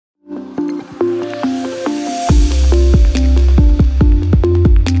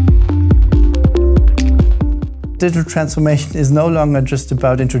digital transformation is no longer just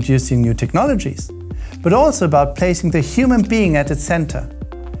about introducing new technologies, but also about placing the human being at its center.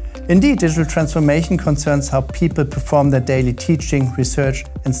 Indeed, digital transformation concerns how people perform their daily teaching, research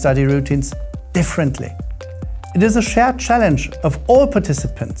and study routines differently. It is a shared challenge of all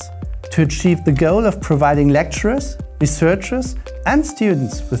participants to achieve the goal of providing lecturers, researchers and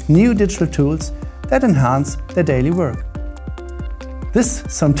students with new digital tools that enhance their daily work. This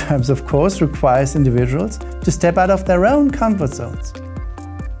sometimes, of course, requires individuals to step out of their own comfort zones.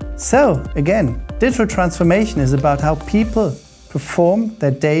 So, again, digital transformation is about how people perform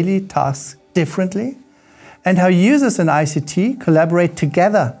their daily tasks differently and how users in ICT collaborate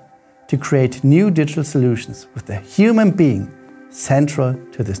together to create new digital solutions with the human being central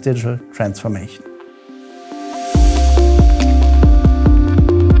to this digital transformation.